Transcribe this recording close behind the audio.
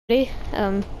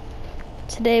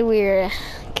Today we're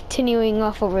continuing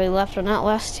off where we left on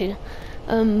Outlast 2.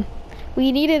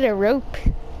 We needed a rope,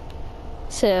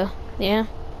 so yeah,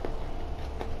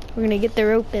 we're gonna get the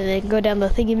rope and then go down the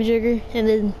thingamajigger and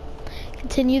then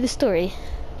continue the story.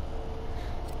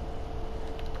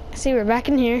 See, we're back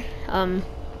in here.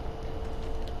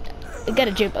 We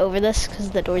gotta jump over this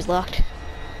because the door's locked.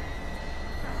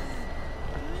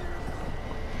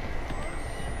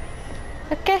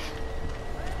 Okay.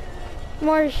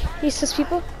 More useless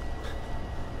people.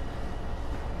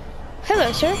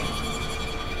 Hello, sir.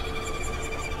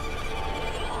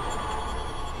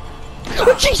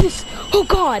 Oh, Jesus! Oh,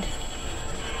 God!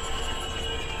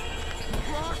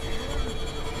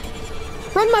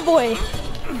 Run, my boy!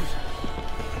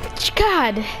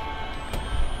 God!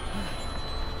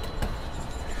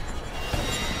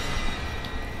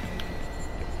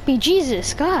 Be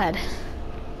Jesus, God.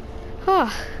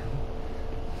 Oh.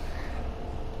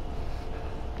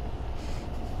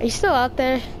 Are you still out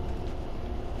there?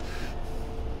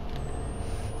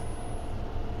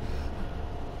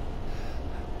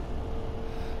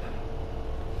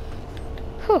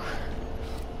 Whew.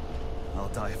 I'll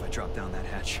die if I drop down that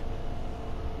hatch.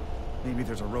 Maybe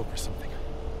there's a rope or something.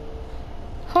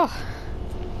 Oh.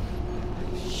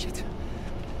 Shit.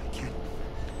 I can't.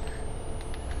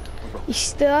 A rope. You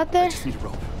still out there? I just need a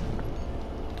rope.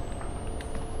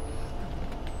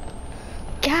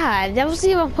 God, that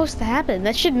wasn't even supposed to happen.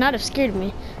 That should not have scared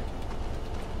me.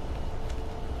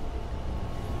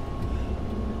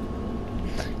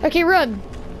 Okay, run.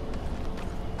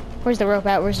 Where's the rope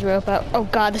at? Where's the rope at? Oh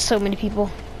God, there's so many people.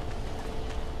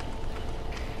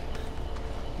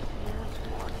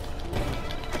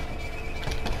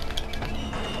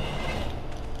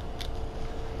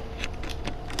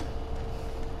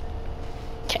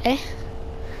 Okay.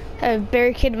 I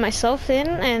barricaded myself in,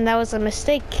 and that was a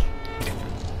mistake.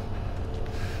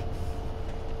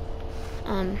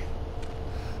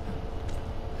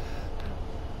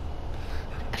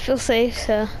 I feel safe,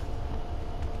 so.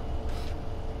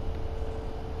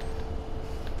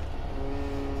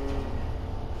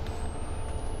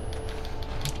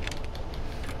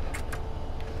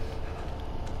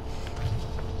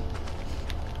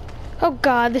 Oh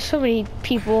God, there's so many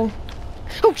people.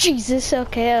 Oh Jesus,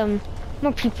 okay,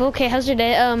 more people. Okay, how's your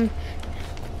day?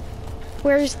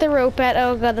 Where's the rope at?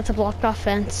 Oh God, that's a blocked off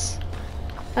fence.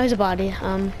 Oh, there's a body,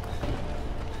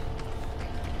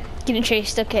 getting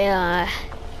chased, okay,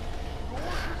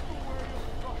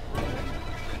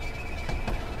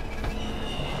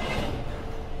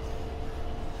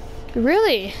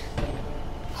 really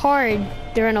hard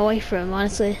to run away from,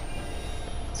 honestly.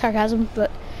 Sarcasm, but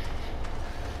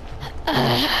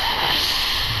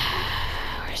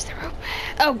where's the rope?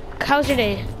 Oh, how's your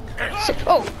day?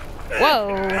 Oh,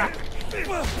 whoa.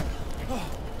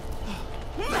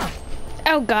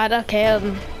 Oh God, okay,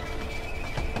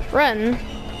 run.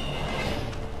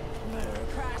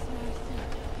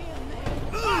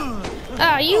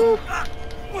 Ah, you.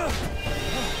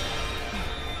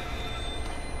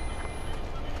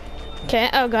 Okay,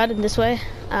 oh God, in this way.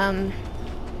 Or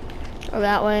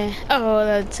that way. Oh,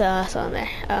 that's on there.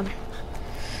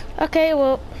 Okay,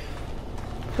 well,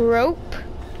 rope,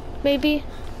 maybe.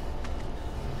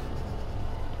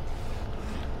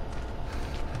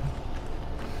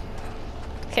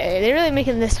 Okay, they're really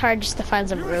making this hard just to find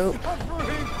some rope.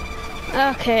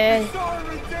 Okay.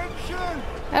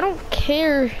 I don't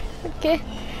care. Okay.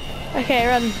 Okay,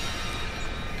 run.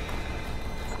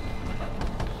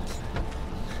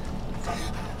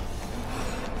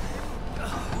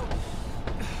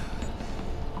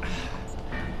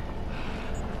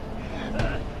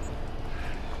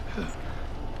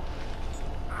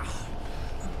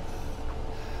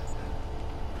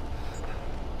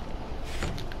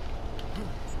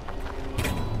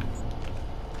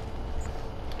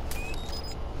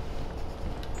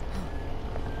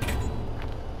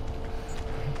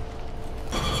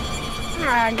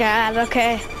 Oh God,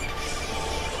 okay.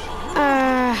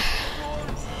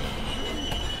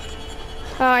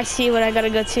 Oh, I see what I gotta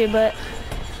go to, but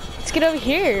let's get over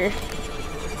here.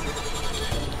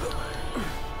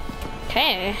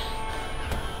 Okay.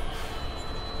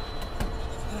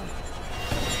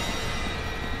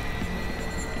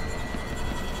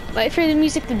 Wait for the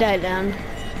music to die down.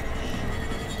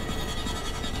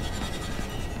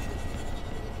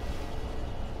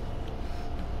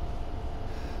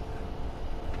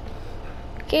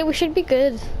 Okay, we should be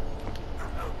good.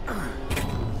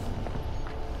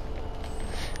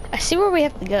 I see where we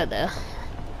have to go, though.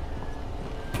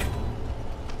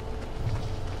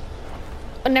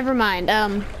 Oh, never mind.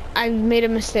 I made a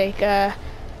mistake.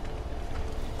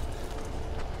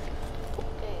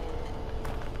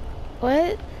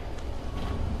 What?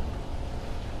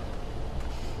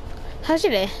 How's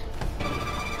your day?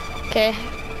 Okay.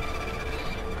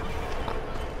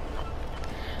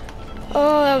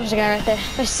 Oh, that was a guy right there.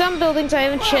 There's some buildings I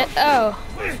haven't checked. Oh,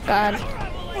 God.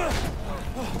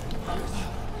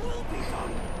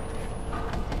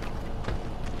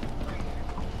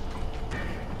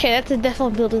 Okay, that's a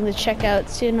definite building to check out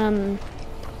soon.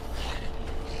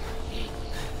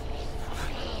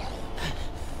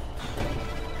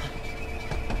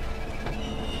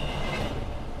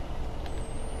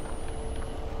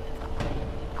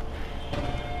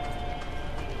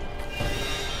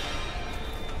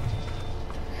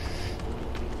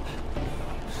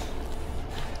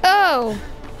 Oh!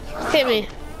 Hit me.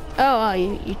 Oh,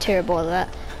 you're terrible at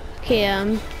that. Okay,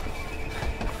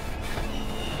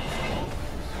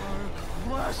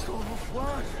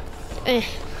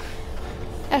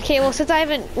 Okay, well, since I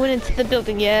haven't went into the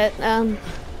building yet, there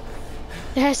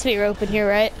has to be a rope in here,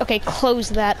 right? Okay, close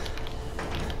that.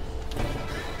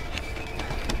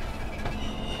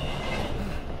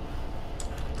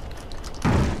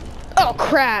 Oh,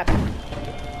 crap.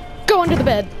 Go under the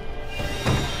bed.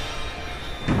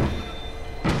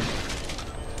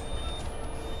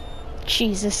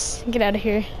 Jesus, get out of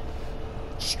here.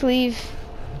 Just leave.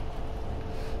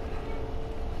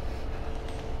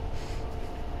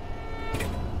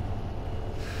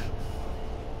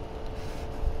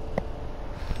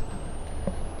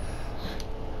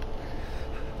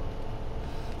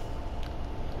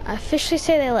 I officially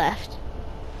say they left.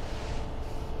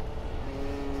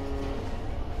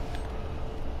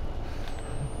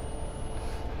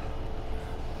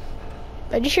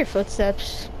 I just hear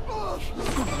footsteps.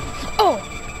 Oh!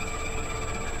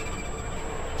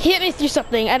 He hit me through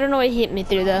something. I don't know what he hit me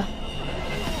through though.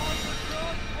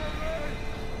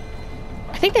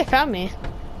 I think they found me.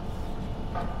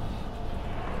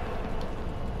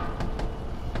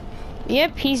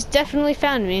 Yep, he's definitely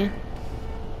found me.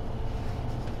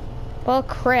 Well,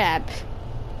 crap.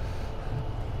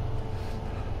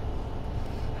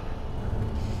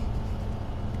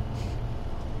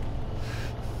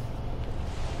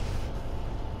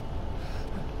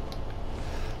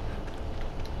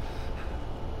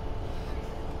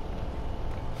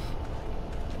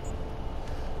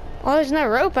 Well, there's no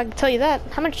rope, I can tell you that.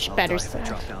 How much batteries do I have?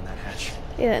 Drop down that hatch.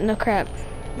 Yeah, no crap.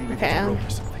 Maybe Okay, there's a rope or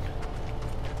something.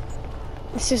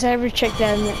 let's just ever check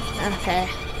down the, okay.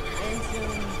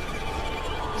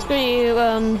 Screw you,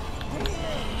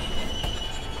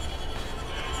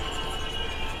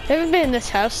 have you been in this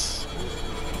house?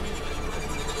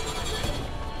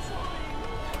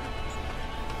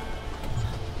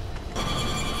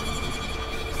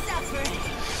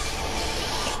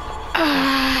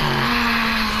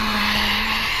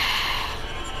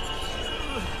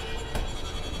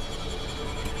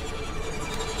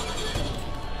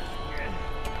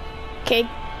 Okay,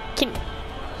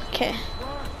 okay.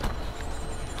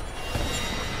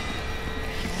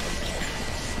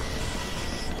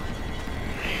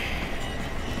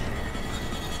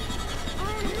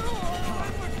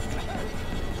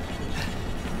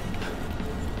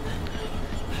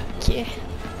 Okay.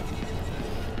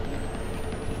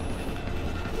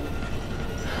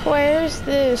 Where's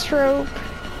this rope?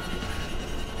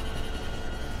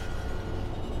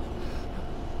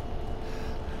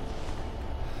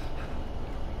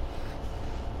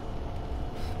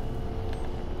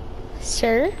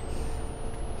 Sir?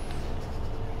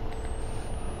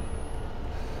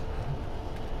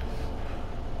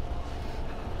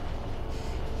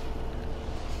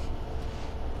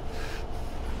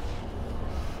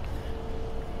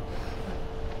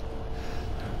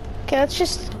 Okay, let's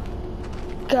just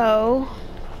go.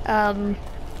 I've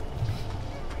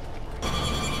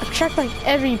checked like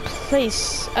every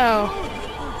place. Oh,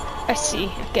 I see.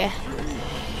 Okay.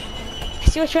 I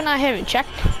see which one I haven't checked.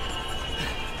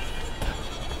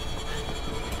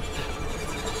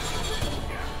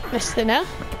 Missed it now.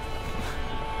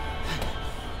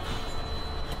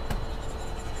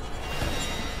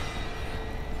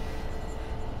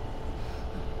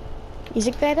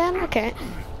 Music there down? Okay.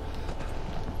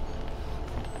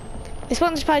 This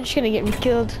one's probably just gonna get me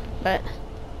killed, but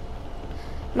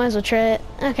might as well try it.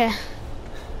 Okay.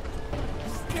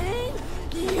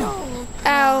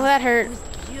 Ow, that hurt.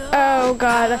 Oh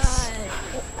god, that's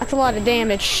a lot of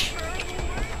damage.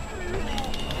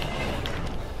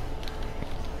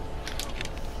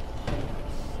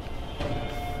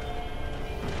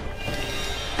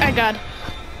 Oh god.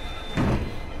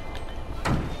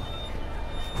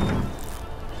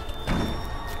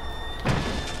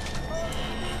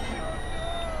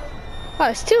 Oh,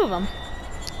 there's two of them.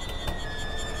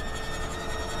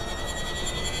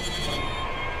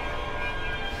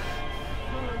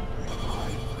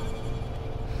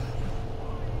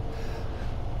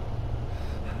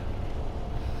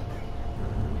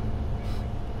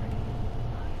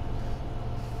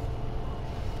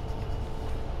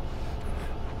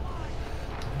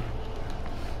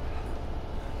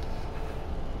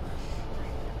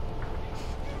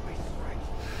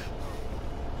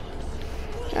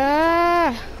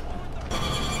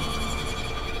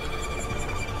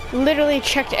 literally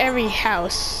checked every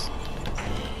house.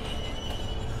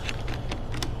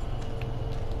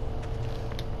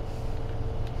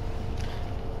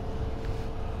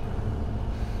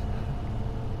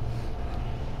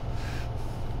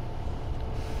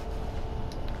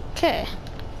 Okay.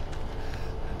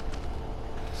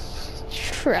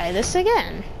 Try this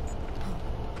again.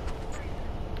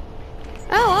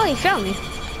 Oh, well, he found me.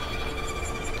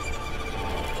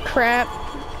 Crap.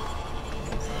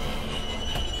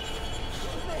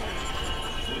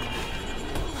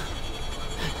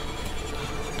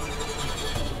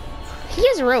 He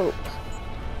has rope.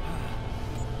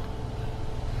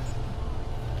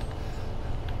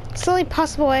 It's the only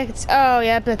possible way I could. Oh,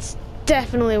 yeah, that's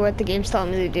definitely what the game's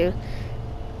telling me to do.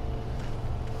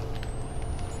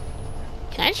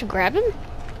 Can I just grab him?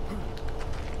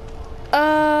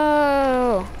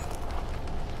 Oh.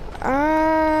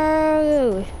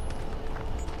 Oh.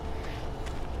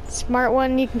 Smart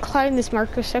one, you can climb this,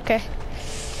 Marcus. Okay.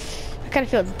 I kind of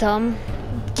feel dumb.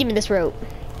 Give me this rope.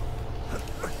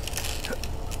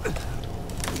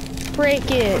 Break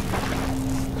it.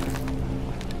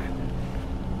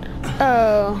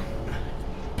 Oh.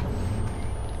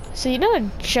 So you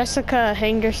know Jessica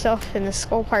hanged herself in the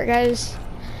skull part, guys?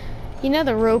 You know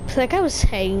the rope, that guy was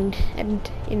hanged, and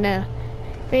you know,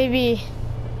 maybe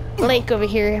Lake over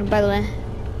here, by the way,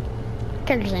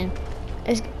 character's name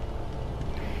is.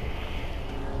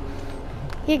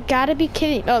 You gotta be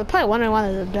kidding! Oh, probably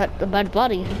wanted the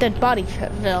dead body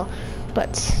fell,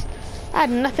 but I had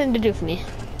nothing to do with me.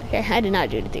 Okay, I did not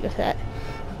do anything with that.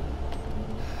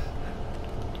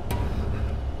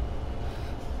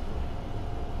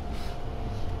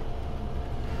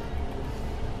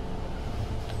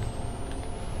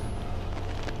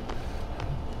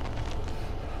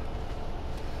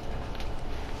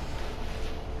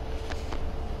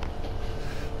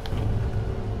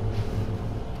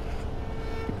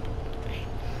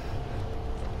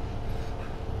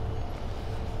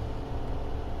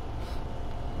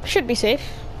 Should be safe.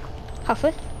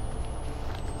 Hopefully.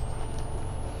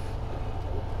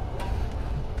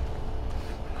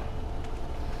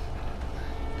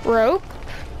 Rope.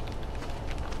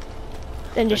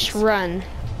 Then just run.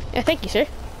 Yeah, thank you, sir.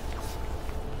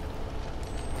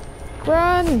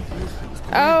 Run!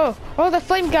 Oh, the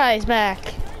flame guy is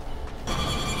back.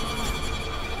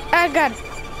 Oh God.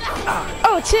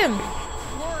 Oh, it's him.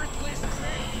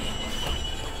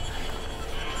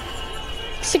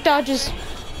 Sick dodges.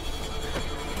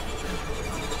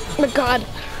 Oh my God.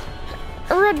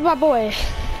 Run, my boy.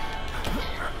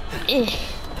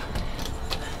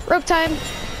 Rope time.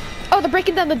 Oh, they're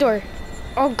breaking down the door.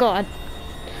 Oh God.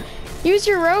 Use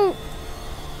your rope.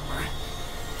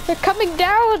 They're coming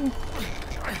down.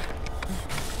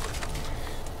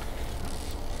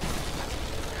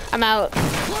 I'm out.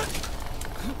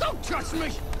 Don't touch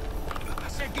me! I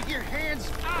said get your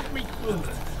hands off me!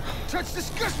 Touch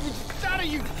disgust me out of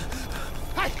you!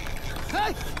 Hey!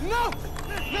 Hey! No!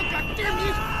 No, goddamn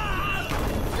you!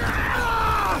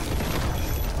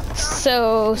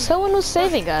 So, someone was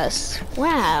saving us.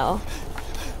 Wow.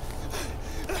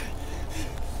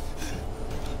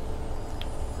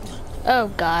 Oh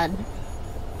God.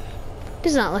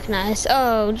 Does not look nice.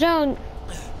 Oh, don't.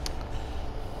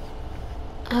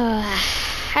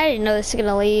 I didn't know this was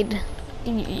gonna lead.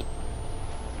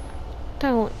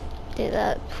 Don't do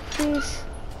that, please.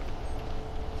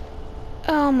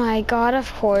 Oh my God,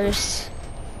 of course.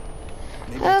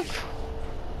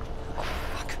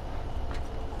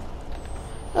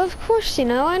 Of course, you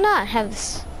know, why not have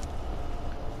this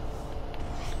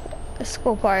the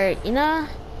school part, you know?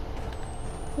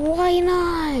 Why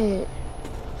not?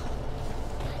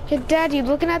 Hey, Dad, you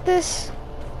looking at this?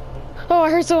 Oh, I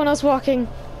heard someone else walking.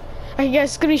 I guess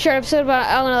it's gonna be a short episode, but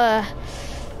I wanna.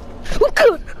 Oh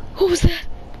God! What was that?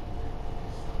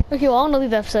 Okay, well, I wanna leave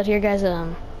the episode here, guys.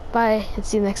 Bye. And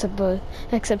see you next episode.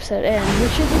 And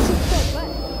make sure to